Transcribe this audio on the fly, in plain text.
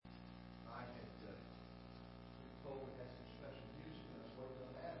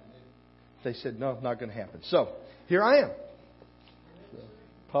they said, no, not going to happen. So, here I am.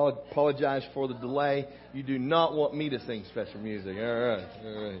 Apologize for the delay. You do not want me to sing special music. All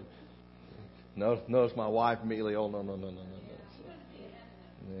right. Notice my wife immediately, oh, no.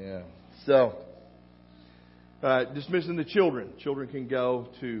 Yeah. So, dismissing the children. Children can go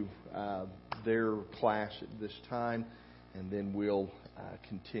to their class at this time, and then we'll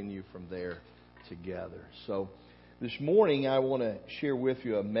continue from there together. So, this morning I want to share with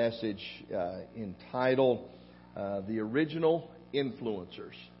you a message entitled The Original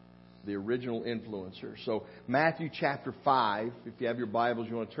Influencers. The Original Influencers. So, Matthew chapter 5, if you have your Bibles,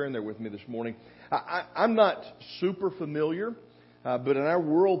 you want to turn there with me this morning. I'm not super familiar, but in our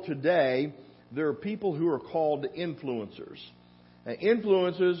world today, there are people who are called influencers.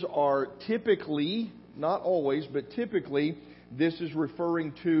 Influencers are typically, not always, but typically, this is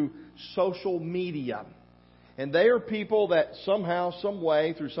referring to social media. And they are people that somehow, some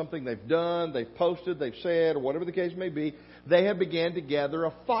way, through something they've done, they've posted, they've said, or whatever the case may be, they have began to gather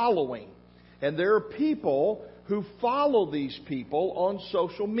a following. And there are people who follow these people on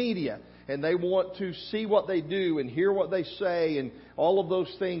social media. And they want to see what they do and hear what they say and all of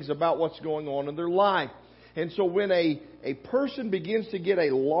those things about what's going on in their life. And so when a person begins to get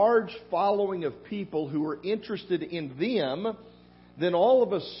a large following of people who are interested in them, then all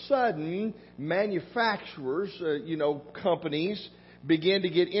of a sudden manufacturers, companies begin to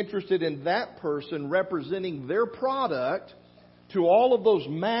get interested in that person representing their product to all of those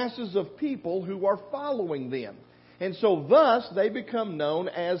masses of people who are following them. And so thus they become known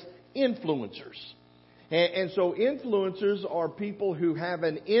as influencers. And so influencers are people who have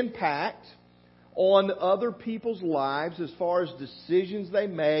an impact on other people's lives as far as decisions they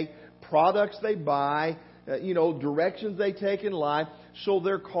make, products they buy, directions they take in life. So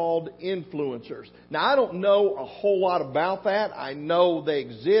they're called influencers. Now, I don't know a whole lot about that. I know they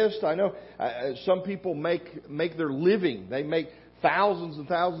exist. I know some people make their living. They make thousands and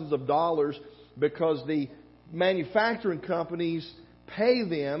thousands of dollars because the manufacturing companies pay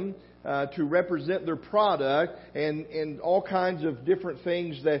them to represent their product and all kinds of different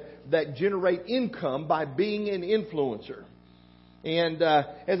things that generate income by being an influencer. And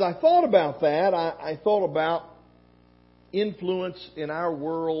as I thought about that, I thought about influence in our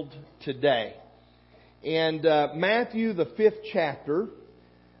world today. And Matthew, the 5th chapter,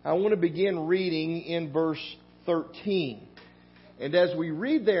 I want to begin reading in verse 13. And as we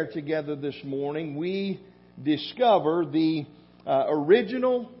read there together this morning, we discover the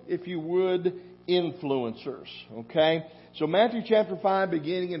original, if you would, influencers. Okay? So Matthew chapter 5,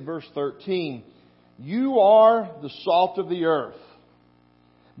 beginning in verse 13. You are the salt of the earth.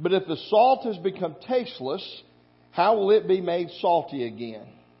 But if the salt has become tasteless, how will it be made salty again?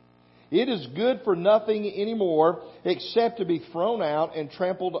 It is good for nothing anymore except to be thrown out and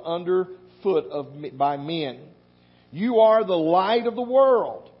trampled under foot by men. You are the light of the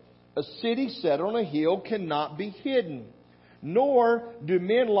world. A city set on a hill cannot be hidden. Nor do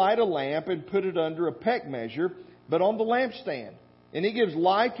men light a lamp and put it under a peck measure, but on the lampstand. And it gives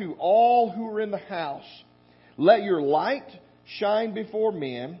light to all who are in the house. Let your light shine before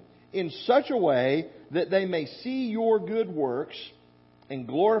men in such a way that they may see your good works and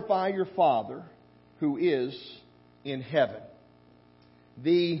glorify your Father who is in heaven.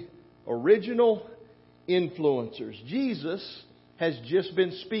 The original influencers. Jesus has just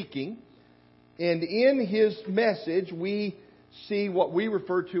been speaking, and in His message we see what we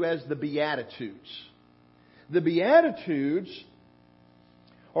refer to as the Beatitudes. The Beatitudes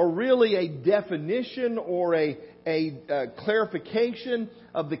are really a definition or a clarification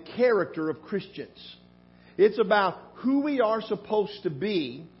of the character of Christians. It's about who we are supposed to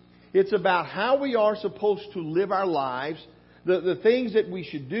be. It's about how we are supposed to live our lives, the things that we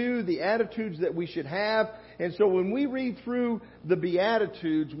should do, the attitudes that we should have. And so when we read through the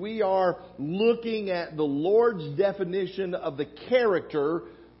Beatitudes, we are looking at the Lord's definition of the character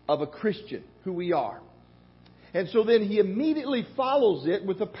of a Christian, who we are. And so then He immediately follows it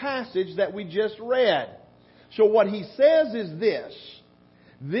with the passage that we just read. So what He says is this.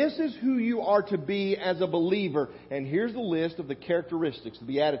 This is who you are to be as a believer. And here's the list of the characteristics. The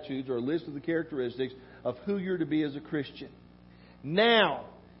Beatitudes are a list of the characteristics of who you're to be as a Christian. Now,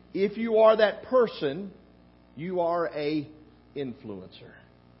 if you are that person, you are a influencer.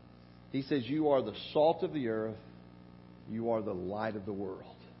 He says you are the salt of the earth. You are the light of the world.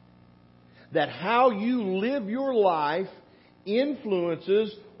 That how you live your life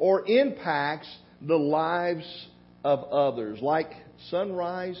influences or impacts the lives of others. Like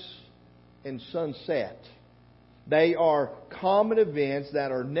sunrise and sunset. They are common events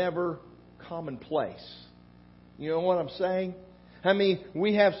that are never commonplace. You know what I'm saying? I mean,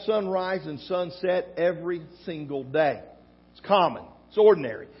 we have sunrise and sunset every single day. It's common. It's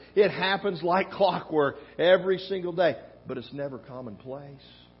ordinary. It happens like clockwork every single day. But it's never commonplace.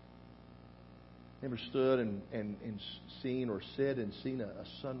 Never stood and seen or sit and seen a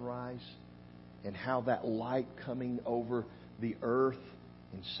sunrise and how that light coming over the earth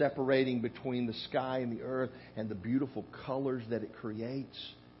and separating between the sky and the earth and the beautiful colors that it creates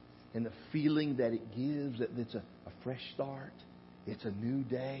and the feeling that it gives that it's a fresh start. It's a new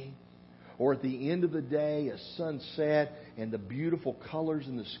day. Or at the end of the day, a sunset and the beautiful colors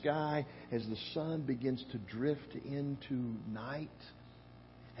in the sky as the sun begins to drift into night.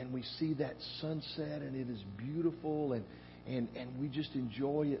 And we see that sunset and it is beautiful and we just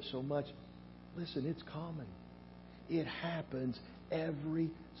enjoy it so much. Listen, it's common. It happens every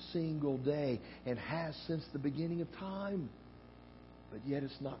single day and has since the beginning of time. But yet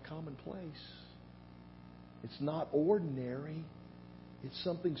it's not commonplace. It's not ordinary. It's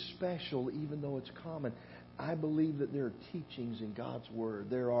something special even though it's common. I believe that there are teachings in God's Word.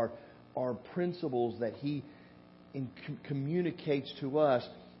 There are principles that He communicates to us.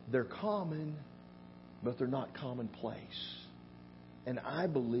 They're common, but they're not commonplace. And I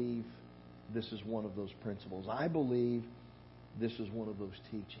believe this is one of those principles. I believe this is one of those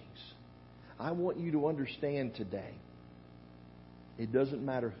teachings. I want you to understand today, it doesn't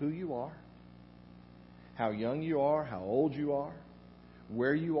matter who you are, how young you are, how old you are,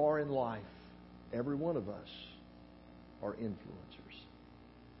 where you are in life, every one of us are influencers.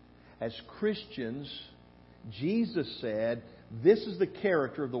 As Christians, Jesus said, this is the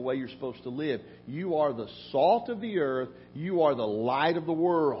character of the way you're supposed to live. You are the salt of the earth. You are the light of the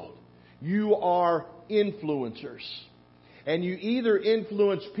world. You are influencers. And you either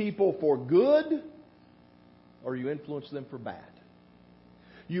influence people for good or you influence them for bad.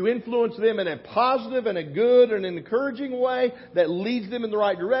 You influence them in a positive and a good and an encouraging way that leads them in the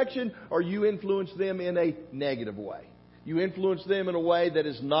right direction, or you influence them in a negative way. You influence them in a way that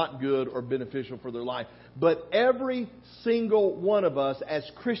is not good or beneficial for their life. But every single one of us as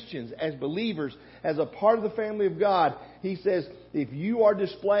Christians, as believers, as a part of the family of God, He says, if you are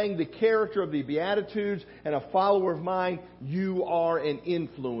displaying the character of the Beatitudes and a follower of mine, you are an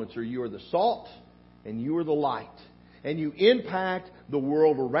influencer. You are the salt and you are the light. And you impact the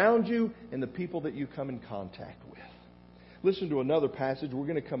world around you and the people that you come in contact with. Listen to another passage. We're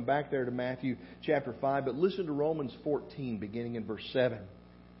going to come back there to Matthew chapter 5. But listen to Romans 14, beginning in verse 7.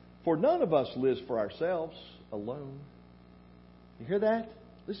 For none of us lives for ourselves alone. You hear that?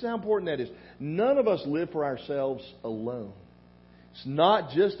 Listen how important that is. None of us live for ourselves alone. It's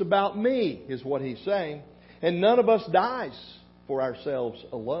not just about me, is what he's saying. And none of us dies for ourselves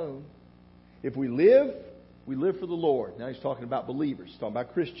alone. If we live for the Lord. Now he's talking about believers. He's talking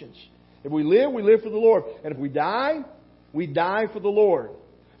about Christians. If we live for the Lord. And if we die for the Lord.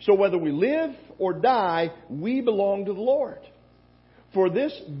 So whether we live or die, we belong to the Lord. For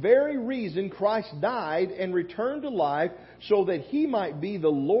this very reason, Christ died and returned to life so that He might be the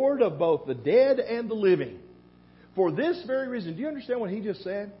Lord of both the dead and the living. For this very reason, do you understand what he just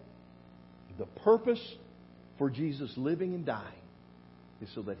said? The purpose for Jesus living and dying is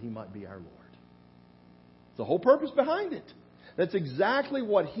so that He might be our Lord. The whole purpose behind it. That's exactly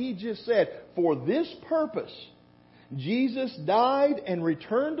what he just said. For this purpose, Jesus died and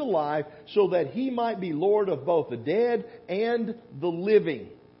returned to life so that He might be Lord of both the dead and the living.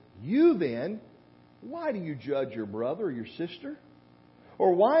 You then, why do you judge your brother or your sister?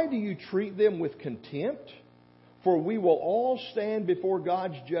 Or why do you treat them with contempt? For we will all stand before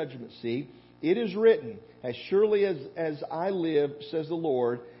God's judgment seat. It is written, as surely as I live, says the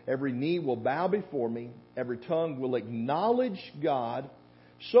Lord, every knee will bow before me, every tongue will acknowledge God.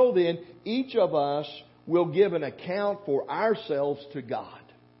 So then, each of us will give an account for ourselves to God.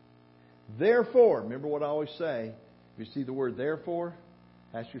 Therefore, remember what I always say, if you see the word therefore,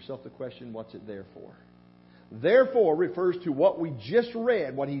 ask yourself the question, what's it there for? Therefore refers to what we just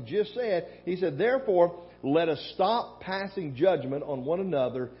read, what he just said. He said, therefore, let us stop passing judgment on one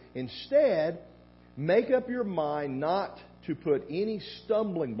another. Instead, make up your mind not to put any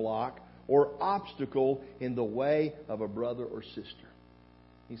stumbling block or obstacle in the way of a brother or sister.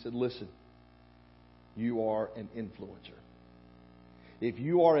 He said, listen, you are an influencer. If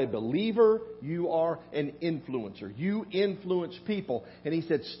you are a believer, you are an influencer. You influence people. And he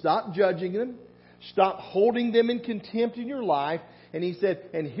said, stop judging them. Stop holding them in contempt in your life. And he said,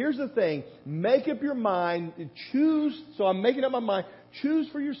 and here's the thing, make up your mind, choose, so I'm making up my mind, choose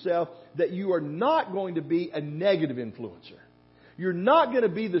for yourself that you are not going to be a negative influencer. You're not going to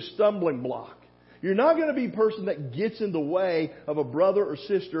be the stumbling block. You're not going to be a person that gets in the way of a brother or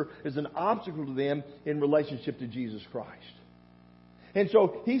sister as an obstacle to them in relationship to Jesus Christ. And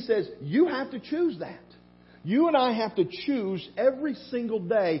so He says, you have to choose that. You and I have to choose every single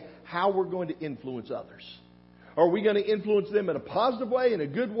day how we're going to influence others. Are we going to influence them in a positive way, in a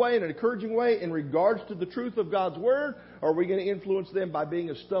good way, in an encouraging way, in regards to the truth of God's Word? Or are we going to influence them by being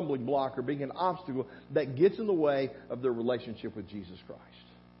a stumbling block or being an obstacle that gets in the way of their relationship with Jesus Christ?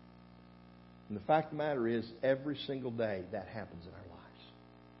 And the fact of the matter is, every single day that happens in our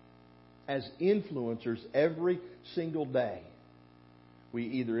lives. As influencers, every single day, we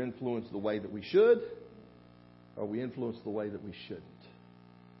either influence the way that we should, or we influence the way that we shouldn't.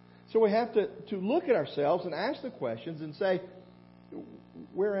 So we have to look at ourselves and ask the questions and say,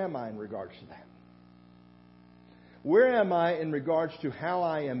 where am I in regards to that? Where am I in regards to how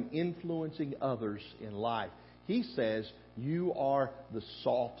I am influencing others in life? He says, you are the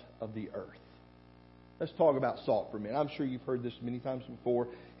salt of the earth. Let's talk about salt for a minute. I'm sure you've heard this many times before,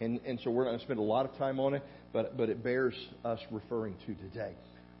 and so we're not going to spend a lot of time on it, but it bears us referring to today.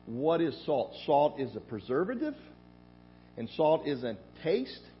 What is salt? Salt is a preservative, and salt is a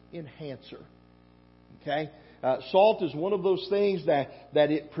taste enhancer. Okay? Salt is one of those things that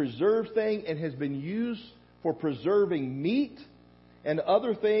it preserves things and has been used for preserving meat and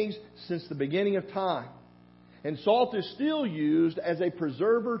other things since the beginning of time. And salt is still used as a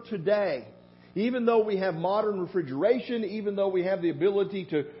preserver today. Even though we have modern refrigeration, even though we have the ability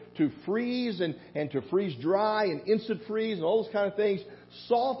to freeze and to freeze dry and instant freeze and all those kind of things,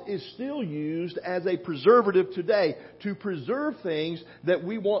 salt is still used as a preservative today to preserve things that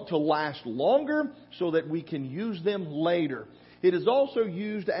we want to last longer so that we can use them later. It is also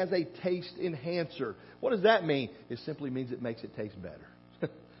used as a taste enhancer. What does that mean? It simply means it makes it taste better.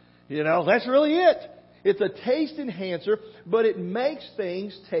 That's really it. It's a taste enhancer, but it makes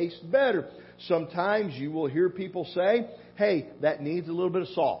things taste better. Sometimes you will hear people say, hey, that needs a little bit of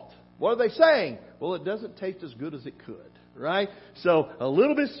salt. What are they saying? Well, it doesn't taste as good as it could, right? So a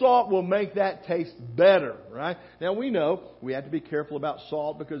little bit of salt will make that taste better, right? Now we know we have to be careful about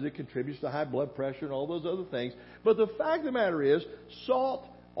salt because it contributes to high blood pressure and all those other things. But the fact of the matter is, salt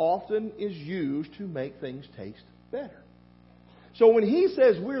often is used to make things taste better. So when he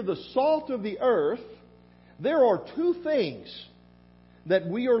says we're the salt of the earth, there are two things that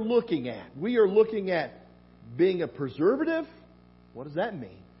we are looking at. We are looking at being a preservative. What does that mean?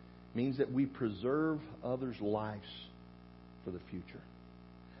 It means that we preserve others' lives for the future.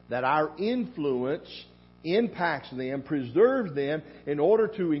 That our influence impacts them, preserves them in order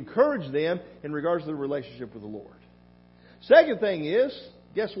to encourage them in regards to their relationship with the Lord. Second thing is,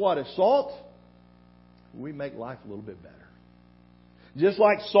 guess what? As salt, we make life a little bit better. Just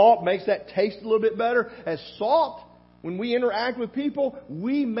like salt makes that taste a little bit better, as salt, when we interact with people,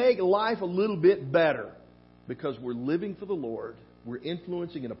 we make life a little bit better because we're living for the Lord. We're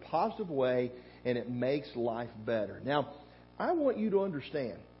influencing in a positive way, and it makes life better. Now, I want you to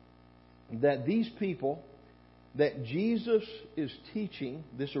understand that these people that Jesus is teaching,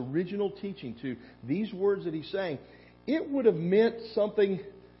 this original teaching to, these words that He's saying, it would have meant something.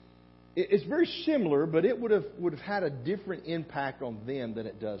 It's very similar, but it would have had a different impact on them than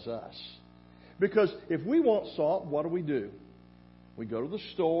it does us. Because if we want salt, what do? We go to the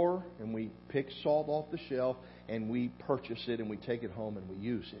store and we pick salt off the shelf and we purchase it and we take it home and we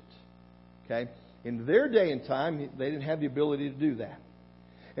use it. Okay? In their day and time, they didn't have the ability to do that.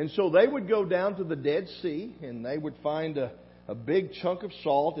 And so they would go down to the Dead Sea and they would find a big chunk of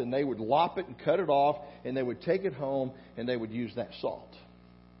salt and they would lop it and cut it off and they would take it home and they would use that salt.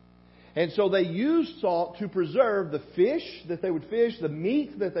 And so they used salt to preserve the fish that they would fish, the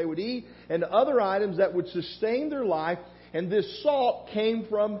meat that they would eat, and other items that would sustain their life. And this salt came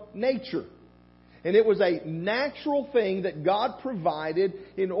from nature. And it was a natural thing that God provided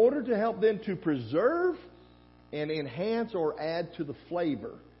in order to help them to preserve and enhance or add to the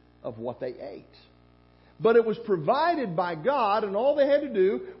flavor of what they ate. But it was provided by God, and all they had to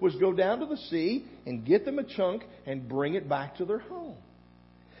do was go down to the sea and get them a chunk and bring it back to their home.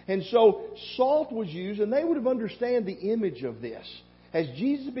 And so salt was used, and they would have understood the image of this. As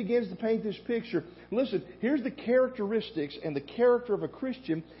Jesus begins to paint this picture, listen, here's the characteristics and the character of a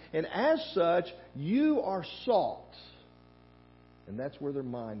Christian, and as such, you are salt. And that's where their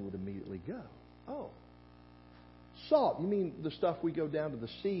mind would immediately go. Oh, salt. You mean the stuff we go down to the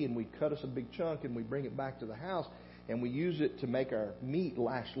sea and we cut us a big chunk and we bring it back to the house and we use it to make our meat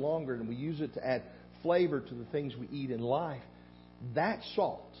last longer and we use it to add flavor to the things we eat in life. That's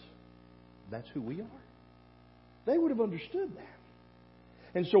salt. That's who we are. They would have understood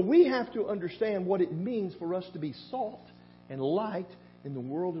that. And so we have to understand what it means for us to be salt and light in the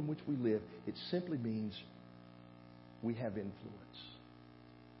world in which we live. It simply means we have influence.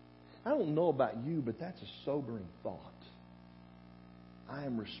 I don't know about you, but that's a sobering thought. I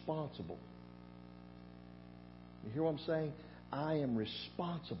am responsible. You hear what I'm saying? I am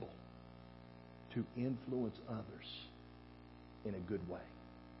responsible to influence others in a good way.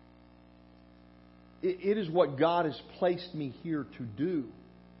 It is what God has placed me here to do.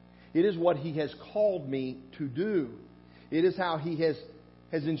 It is what He has called me to do. It is how He has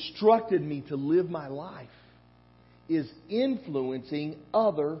instructed me to live my life, is influencing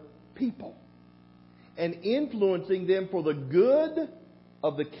other people and influencing them for the good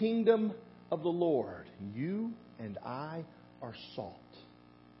of the kingdom of the Lord. You and I are salt.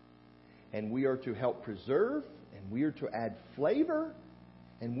 And we are to help preserve, and we are to add flavor,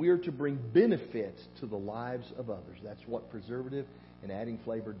 and we are to bring benefit to the lives of others. That's what preservative and adding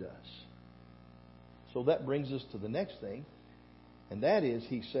flavor does. So that brings us to the next thing, and that is,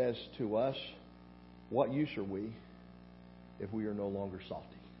 He says to us, what use are we if we are no longer salty?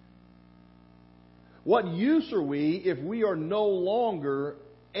 What use are we if we are no longer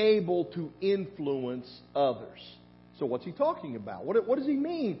able to influence others? So what's He talking about? What does He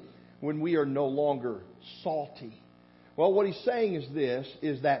mean when we are no longer salty? Well, what He's saying is this,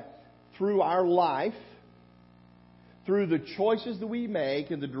 is that through our life, through the choices that we make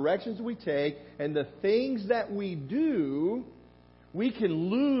and the directions that we take and the things that we do, we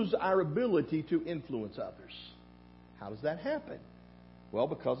can lose our ability to influence others. How does that happen? Well,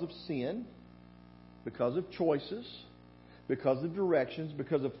 because of sin, because of choices, because of directions,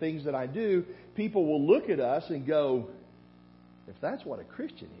 because of things that I do, people will look at us and go, if that's what a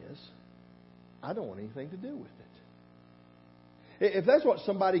Christian is, I don't want anything to do with it. If that's what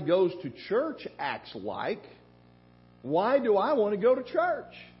somebody goes to church acts like, why do I want to go to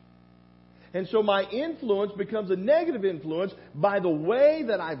church? And so my influence becomes a negative influence by the way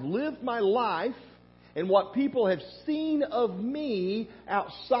that I've lived my life and what people have seen of me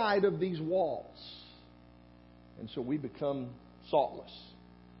outside of these walls. And so we become saltless.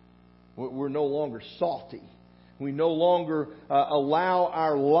 We're no longer salty. We no longer allow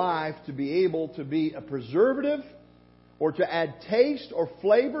our life to be able to be a preservative or to add taste or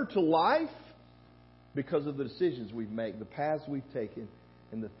flavor to life because of the decisions we've made, the paths we've taken,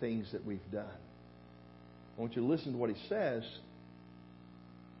 and the things that we've done. I want you to listen to what He says.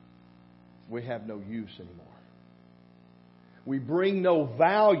 We have no use anymore. We bring no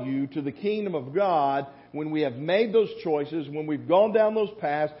value to the kingdom of God when we have made those choices, when we've gone down those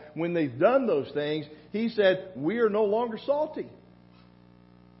paths, when they've done those things. He said, we are no longer salty.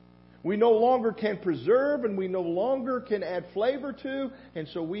 We no longer can preserve, and we no longer can add flavor to, and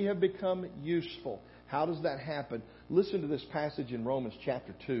so we have become useful. How does that happen? Listen to this passage in Romans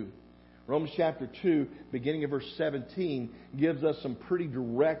chapter 2. Romans chapter 2, beginning of verse 17, gives us some pretty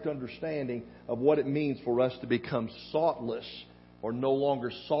direct understanding of what it means for us to become saltless or no longer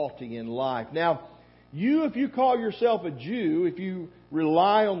salty in life. Now, if you call yourself a Jew, if you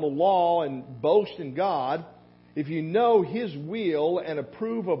rely on the law and boast in God, if you know His will and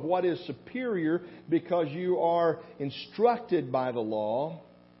approve of what is superior because you are instructed by the law,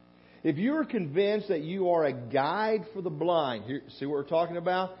 if you are convinced that you are a guide for the blind, here, see what we're talking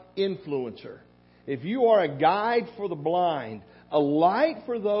about? Influencer. If you are a guide for the blind, a light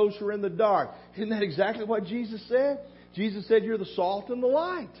for those who are in the dark. Isn't that exactly what Jesus said? Jesus said you're the salt and the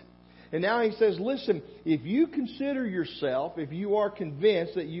light. And now He says, listen, if you consider yourself, if you are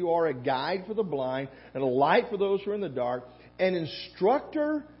convinced that you are a guide for the blind and a light for those who are in the dark, an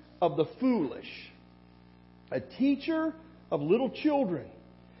instructor of the foolish, a teacher of little children,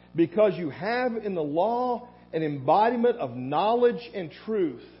 because you have in the law an embodiment of knowledge and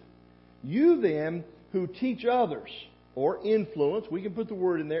truth, you then who teach others, or influence, we can put the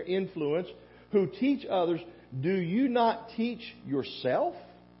word in there, influence, who teach others, do you not teach yourself?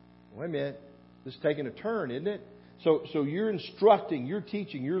 Wait a minute, this is taking a turn, isn't it? So you're instructing, you're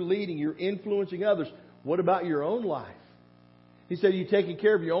teaching, you're leading, you're influencing others. What about your own life? He said, you taking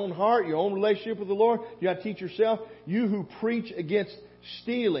care of your own heart, your own relationship with the Lord. You got to teach yourself. You who preach against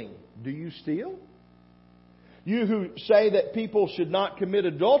stealing, do you steal? You who say that people should not commit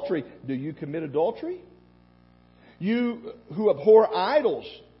adultery, do you commit adultery? You who abhor idols,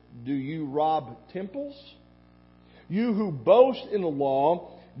 do you rob temples? You who boast in the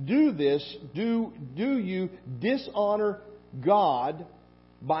law, do you dishonor God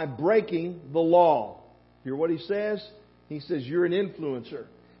by breaking the law? Hear what he says? He says you're an influencer.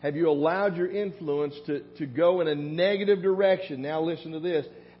 Have you allowed your influence to go in a negative direction? Now listen to this.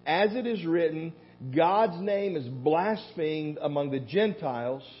 As it is written, God's name is blasphemed among the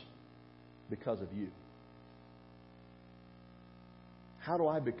Gentiles because of you. How do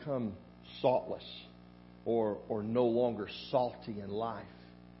I become saltless or no longer salty in life?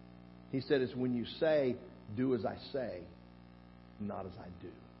 He said it's when you say, do as I say, not as I do.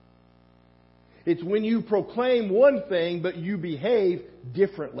 It's when you proclaim one thing, but you behave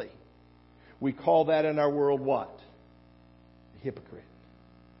differently. We call that in our world what? Hypocrite.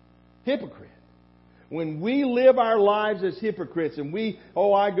 Hypocrite. When we live our lives as hypocrites and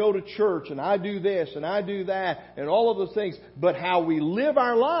I go to church and I do this and I do that and all of those things, but how we live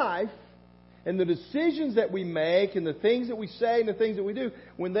our life and the decisions that we make and the things that we say and the things that we do,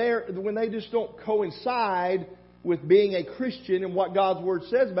 when they just don't coincide with being a Christian and what God's Word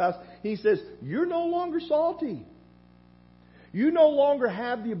says about us, He says, you're no longer salty. You no longer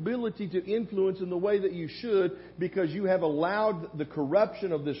have the ability to influence in the way that you should because you have allowed the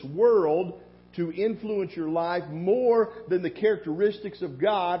corruption of this world to influence your life more than the characteristics of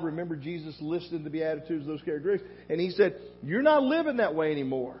God. Remember, Jesus listed the Beatitudes, those characteristics. And He said, you're not living that way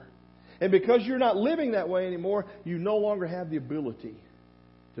anymore. And because you're not living that way anymore, you no longer have the ability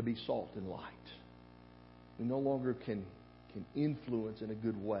to be salt and light. You no longer can influence in a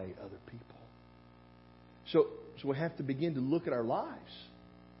good way other people. So we have to begin to look at our lives.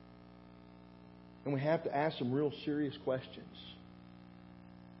 And we have to ask some real serious questions.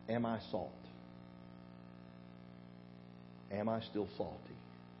 Am I salt? Am I still salty?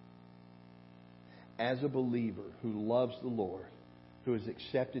 As a believer who loves the Lord, who has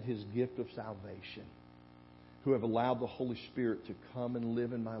accepted His gift of salvation, who have allowed the Holy Spirit to come and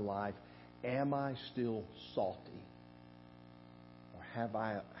live in my life, am I still salty? Or have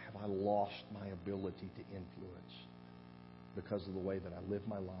I lost my ability to influence because of the way that I live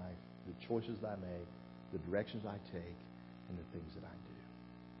my life, the choices that I make, the directions I take, and the things that I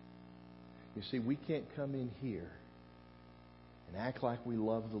do? You see, we can't come in here and act like we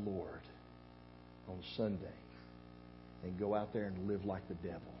love the Lord on Sunday and go out there and live like the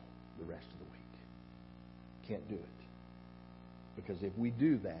devil the rest of the week. Can't do it. Because if we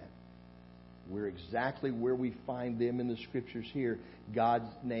do that, we're exactly where we find them in the Scriptures here. God's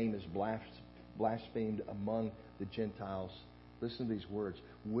name is blasphemed among the Gentiles. Listen to these words.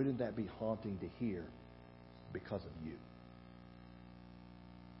 Wouldn't that be haunting to hear because of you?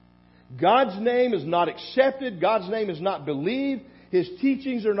 God's name is not accepted. God's name is not believed. His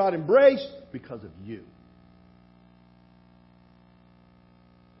teachings are not embraced because of you.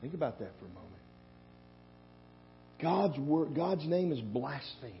 Think about that for a moment. God's name is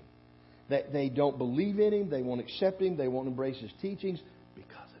blasphemed. That they don't believe in Him. They won't accept Him. They won't embrace His teachings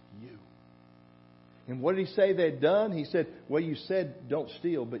because of you. And what did He say they'd done? He said, well, you said don't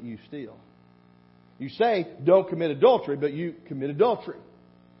steal, but you steal. You say don't commit adultery, but you commit adultery.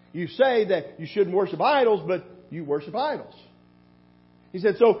 You say that you shouldn't worship idols, but you worship idols. He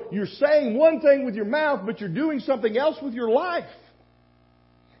said, so you're saying one thing with your mouth, but you're doing something else with your life.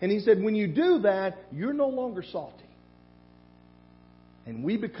 And He said, when you do that, you're no longer salty. And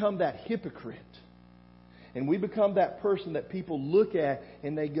we become that hypocrite. And we become that person that people look at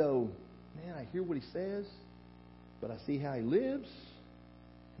and they go, man, I hear what he says, but I see how he lives.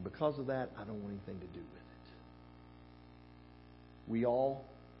 And because of that, I don't want anything to do with it. We all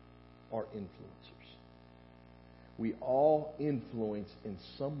are influencers. We all influence in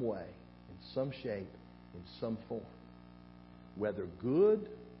some way, in some shape, in some form. Whether good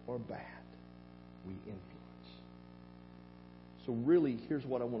or bad, we influence. So really, here's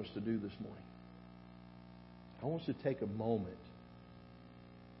what I want us to do this morning. I want us to take a moment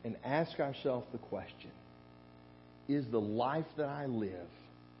and ask ourselves the question, is the life that I live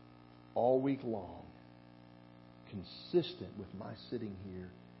all week long consistent with my sitting here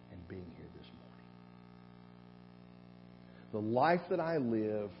and being here this morning? The life that I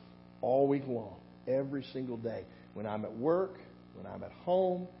live all week long, every single day, when I'm at work, when I'm at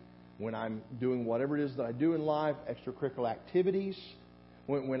home, when I'm doing whatever it is that I do in life, extracurricular activities,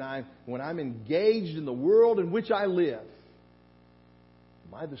 when I'm engaged in the world in which I live,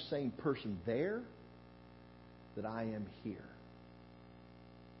 am I the same person there that I am here?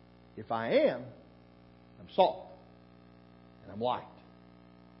 If I am, I'm salt and I'm light.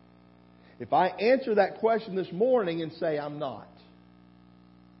 If I answer that question this morning and say I'm not,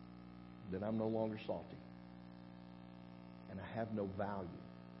 then I'm no longer salty. And I have no value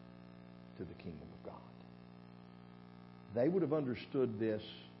to the kingdom of God. They would have understood this,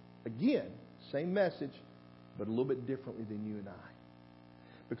 again, same message, but a little bit differently than you and I.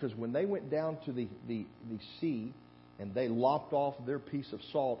 Because when they went down to the sea and they lopped off their piece of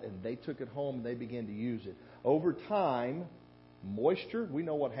salt and they took it home and they began to use it, over time, moisture, we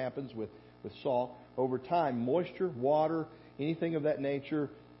know what happens with salt. Over time, moisture, water, anything of that nature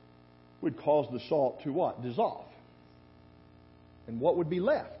would cause the salt to what? Dissolve. And what would be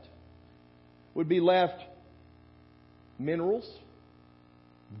left? Would be left minerals,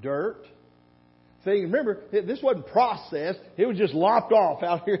 dirt, thing. Remember, this wasn't processed. It was just lopped off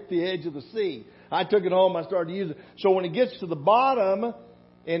out here at the edge of the sea. I took it home. I started to use it. So when it gets to the bottom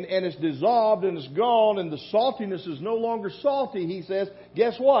and it's dissolved and it's gone and the saltiness is no longer salty, he says,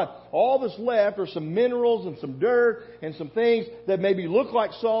 guess what? All that's left are some minerals and some dirt and some things that maybe look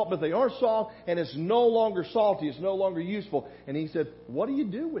like salt, but they aren't salt, and it's no longer salty. It's no longer useful. And he said, what do you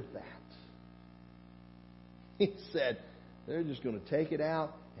do with that? He said, they're just going to take it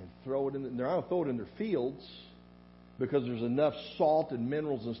out and throw it in. They're not going to throw it in their fields because there's enough salt and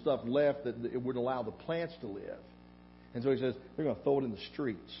minerals and stuff left that it would allow the plants to live. And so he says, they're going to throw it in the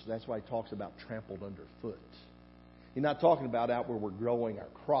streets. That's why he talks about trampled underfoot. He's not talking about out where we're growing our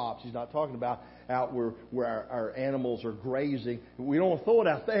crops. He's not talking about out where our animals are grazing. We don't want to throw it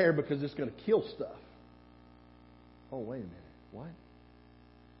out there because it's going to kill stuff. Oh, wait a minute. What?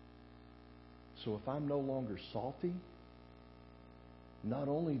 So if I'm no longer salty, not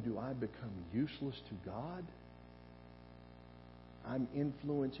only do I become useless to God, I'm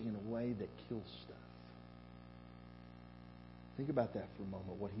influencing in a way that kills stuff. Think about that for a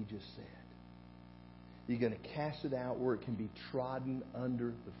moment, what he just said. You're going to cast it out where it can be trodden under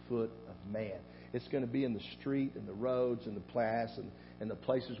the foot of man. It's going to be in the street and the roads and the plants and the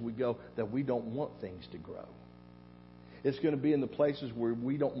places we go that we don't want things to grow. It's going to be in the places where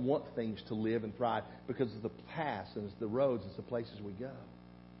we don't want things to live and thrive because of the paths and it's the roads, it's the places we go.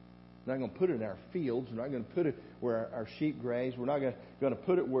 We're not going to put it in our fields. We're not going to put it where our sheep graze. We're not going to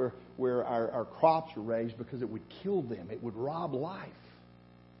put it where our crops are raised because it would kill them. It would rob life.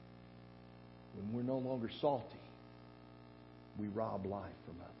 When we're no longer salty, we rob life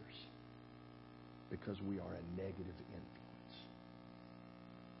from others because we are a negative influence.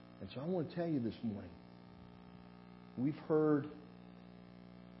 And so I want to tell you this morning, we've heard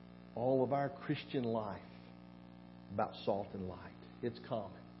all of our Christian life about salt and light. It's common.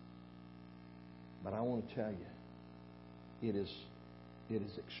 But I want to tell you, it is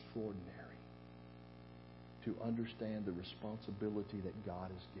extraordinary to understand the responsibility that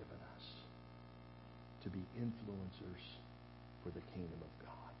God has given us to be influencers for the kingdom of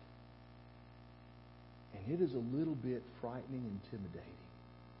God. And it is a little bit frightening and intimidating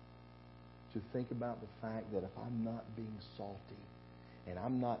to think about the fact that if I'm not being salty and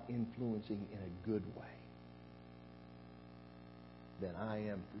I'm not influencing in a good way, then I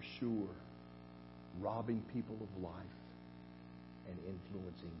am for sure robbing people of life and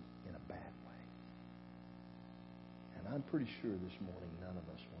influencing in a bad way. And I'm pretty sure this morning none of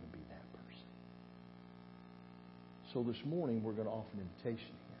us want to be that person. So this morning we're going to offer an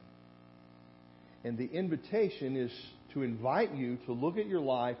invitation here. And the invitation is to invite you to look at your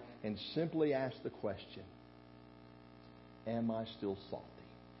life and simply ask the question, am I still salty?